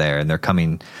pressure there, and they're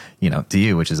coming, to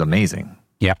you, which is amazing.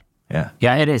 Yeah,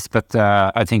 it is. But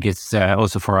I think it's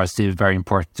also for us very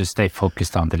important to stay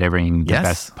focused on delivering the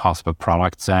best possible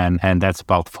products, and that's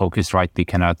about focus, right? We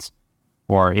cannot,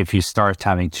 or if you start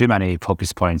having too many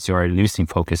focus points, you're losing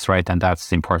focus, right? And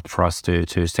that's important for us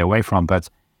to stay away from. But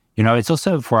it's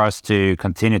also for us to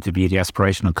continue to be the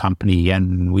aspirational company,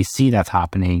 and we see that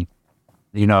happening.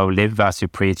 Live as you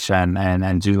preach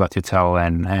and do what you tell,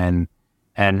 and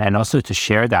also to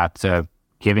share that,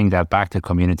 giving that back to the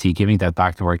community, giving that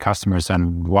back to our customers,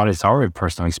 and what is our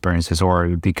personal experiences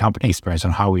or the company experience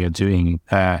on how we are doing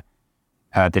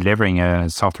delivering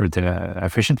software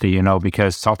efficiently.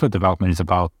 Because software development is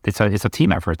about it's a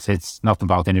team effort. It's not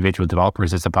about individual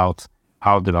developers. It's about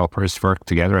how developers work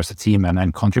together as a team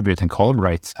and contribute and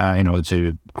collaborate,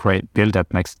 to build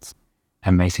that next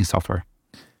amazing software.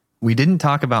 We didn't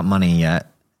talk about money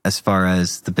yet as far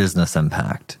as the business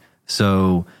impact.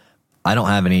 So I don't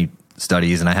have any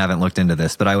studies and I haven't looked into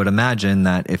this, but I would imagine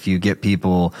that if you get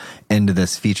people into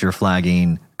this feature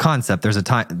flagging concept, there's a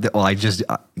time, I just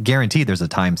guarantee there's a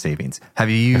time savings.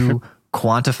 Have you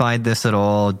quantified this at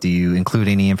all? Do you include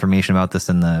any information about this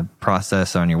in the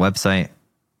process on your website?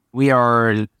 We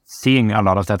are seeing a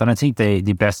lot of that. And I think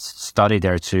the best study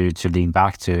there to lean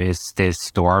back to is this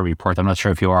STOR report. I'm not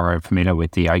sure if you are familiar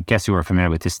with I guess you are familiar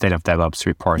with the State of DevOps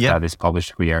report that is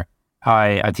published every year.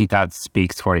 I think that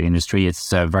speaks for the industry.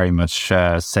 It's very much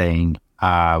saying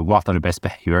what are the best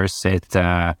behaviors. It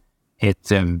does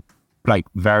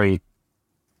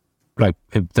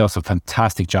a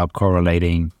fantastic job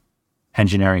correlating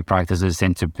engineering practices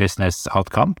into business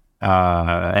outcome.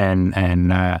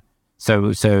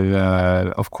 So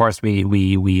of course,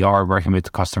 we are working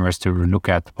with customers to look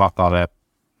at what are the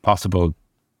possible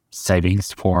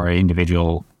savings for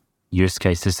individual use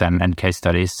cases and case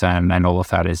studies, and all of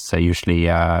that is usually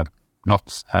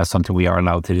not something we are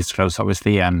allowed to disclose,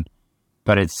 obviously.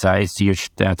 But it's huge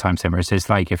time savers. It's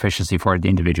like efficiency for the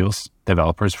individuals,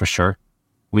 developers for sure.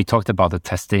 We talked about the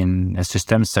testing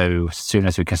system, so as soon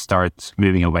as we can start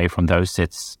moving away from those,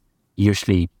 it's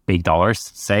usually big dollars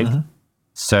saved. Mm-hmm.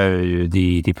 So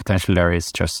the potential there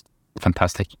is just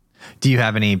fantastic. Do you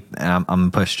have any, I'm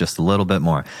going to push just a little bit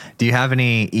more. Do you have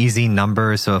any easy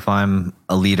numbers? So if I'm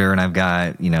a leader and I've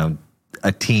got,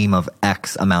 a team of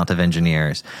X amount of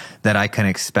engineers that I can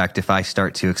expect if I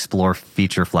start to explore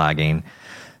feature flagging,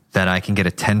 that I can get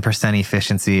a 10%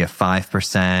 efficiency, a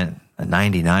 5%, a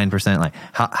 99%? Like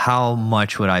how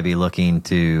much would I be looking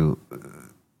to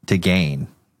gain?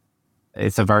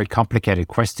 It's a very complicated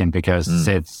question because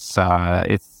there's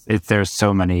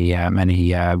so many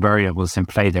variables in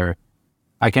play there.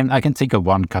 I can think of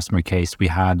one customer case. We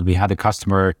had a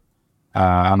customer.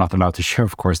 I'm not allowed to share,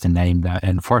 of course, the name,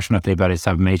 unfortunately, but it's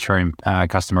a major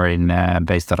customer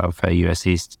based out of US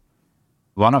East.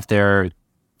 One of their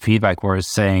feedback was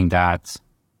saying that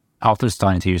after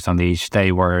starting to use Unleash,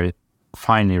 they were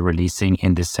finally releasing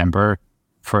in December,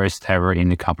 first ever in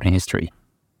the company history.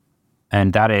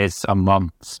 And that is a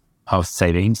month of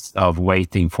savings of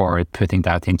waiting for it, putting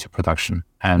that into production.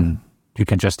 And you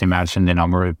can just imagine the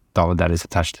number of dollars that is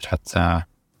attached to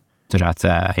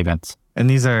that event. And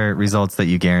these are results that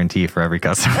you guarantee for every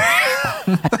customer.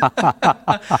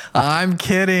 I'm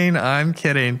kidding.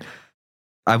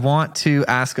 I want to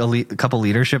ask a couple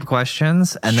leadership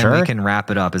questions, and then we can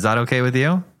wrap it up. Is that okay with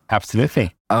you?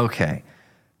 Absolutely. Okay.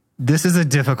 This is a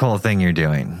difficult thing you're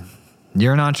doing.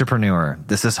 You're an entrepreneur.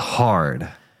 This is hard.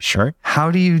 Sure.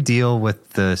 How do you deal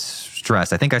with the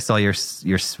stress? I think I saw your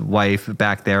wife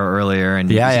back there earlier, and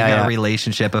you got a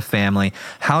relationship, a family.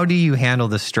 How do you handle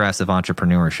the stress of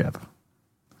entrepreneurship?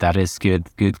 That is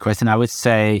good question. I would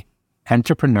say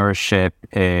entrepreneurship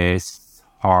is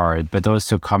hard, but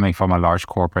also coming from a large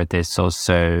corporate is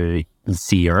also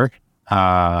easier.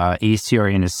 Easier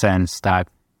in the sense that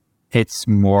it's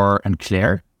more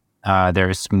unclear.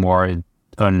 There's more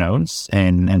unknowns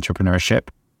in entrepreneurship,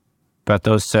 but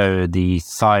also the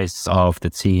size of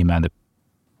the team and the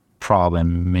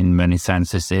problem in many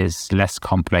senses is less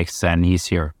complex and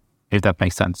easier, if that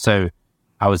makes sense. So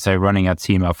I would say running a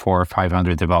team of 400 or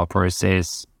 500 developers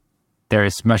there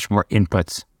is much more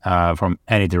input from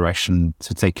any direction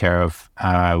to take care of.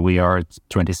 We are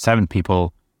 27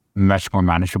 people, much more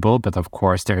manageable, but of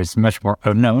course there is much more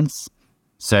unknowns.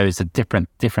 So it's a different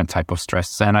type of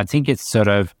stress. And I think it sort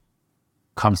of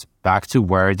comes back to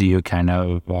where do you kind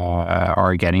of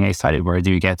are getting excited? Where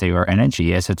do you get your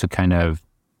energy? Is it to kind of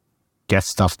get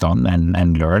stuff done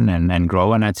and learn and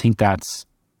grow? And I think that's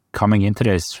coming into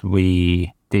this,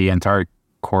 the entire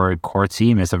core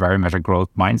team is a very much a growth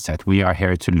mindset. We are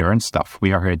here to learn stuff.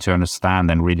 We are here to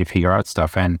understand and really figure out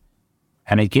stuff. And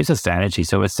it gives us the energy.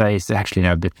 So it's actually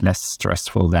a bit less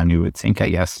stressful than you would think, I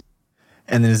guess.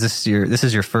 And is this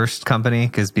your first company?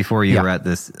 Because before you were at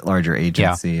this larger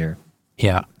agency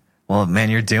Yeah. Well, man,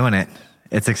 you're doing it.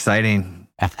 It's exciting.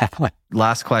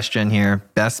 Last question here.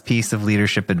 Best piece of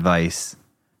leadership advice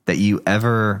that you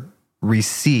ever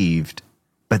received,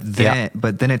 but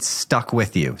then it's stuck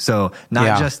with you. So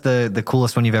not just the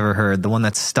coolest one you've ever heard, the one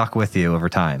that's stuck with you over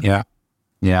time. Yeah.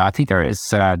 I think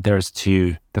there's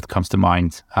two that comes to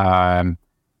mind.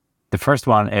 The first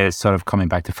one is sort of coming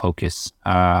back to focus.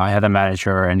 I had a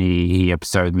manager and he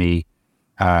observed me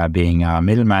being a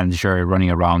middle manager,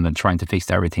 running around and trying to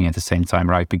fix everything at the same time,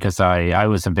 right? Because I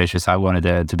was ambitious. I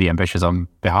wanted to be ambitious on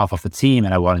behalf of the team,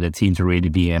 and I wanted the team to really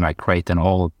be great in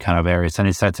all kind of areas. And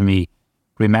he said to me,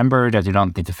 remember that you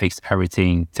don't need to fix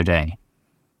everything today,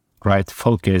 right?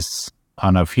 Focus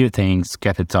on a few things,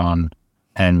 get it done,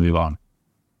 and move on.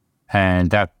 And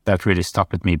that really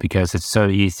stuck with me because it's so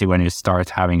easy when you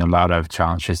start having a lot of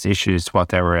challenges, issues,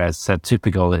 whatever, as a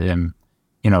typical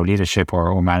leadership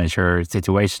or manager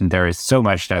situation. There is so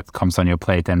much that comes on your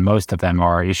plate, and most of them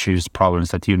are issues,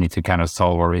 problems that you need to kind of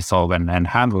solve or resolve and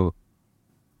handle,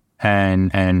 and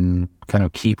kind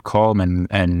of keep calm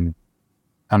and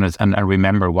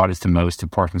remember what is the most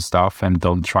important stuff, and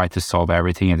don't try to solve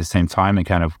everything at the same time, and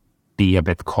kind of be a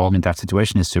bit calm in that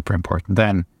situation is super important.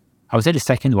 Then I would say the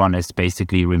second one is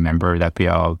basically remember that we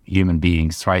are human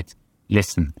beings, right?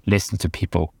 Listen to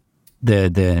people.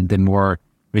 The more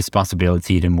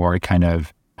responsibility, the more kind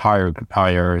of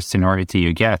higher seniority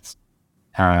you get,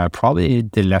 probably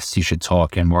the less you should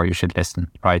talk and more you should listen,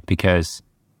 right? Because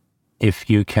if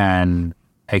you can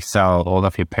excel all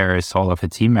of your peers, all of your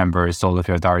team members, all of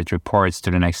your direct reports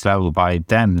to the next level by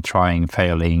them trying,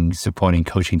 failing, supporting,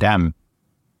 coaching them,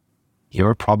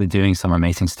 you're probably doing some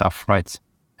amazing stuff, right?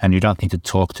 And you don't need to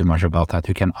talk too much about that.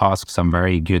 You can ask some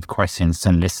very good questions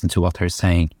and listen to what they're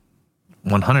saying.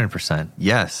 100%.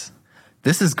 Yes.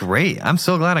 This is great. I'm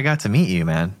so glad I got to meet you,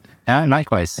 man. Yeah,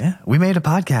 likewise. Yeah, we made a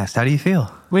podcast. How do you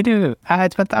feel? We do.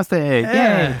 It's fantastic.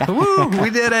 Yeah. Woo, we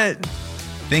did it.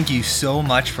 Thank you so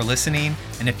much for listening.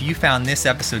 And if you found this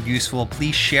episode useful,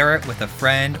 please share it with a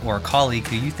friend or a colleague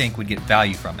who you think would get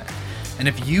value from it. And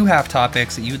if you have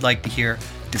topics that you would like to hear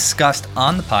discussed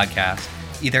on the podcast,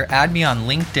 either add me on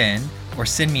LinkedIn or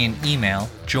send me an email,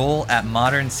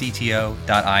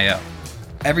 joel@moderncto.io.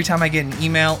 Every time I get an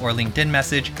email or LinkedIn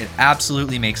message, it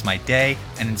absolutely makes my day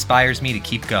and inspires me to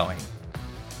keep going.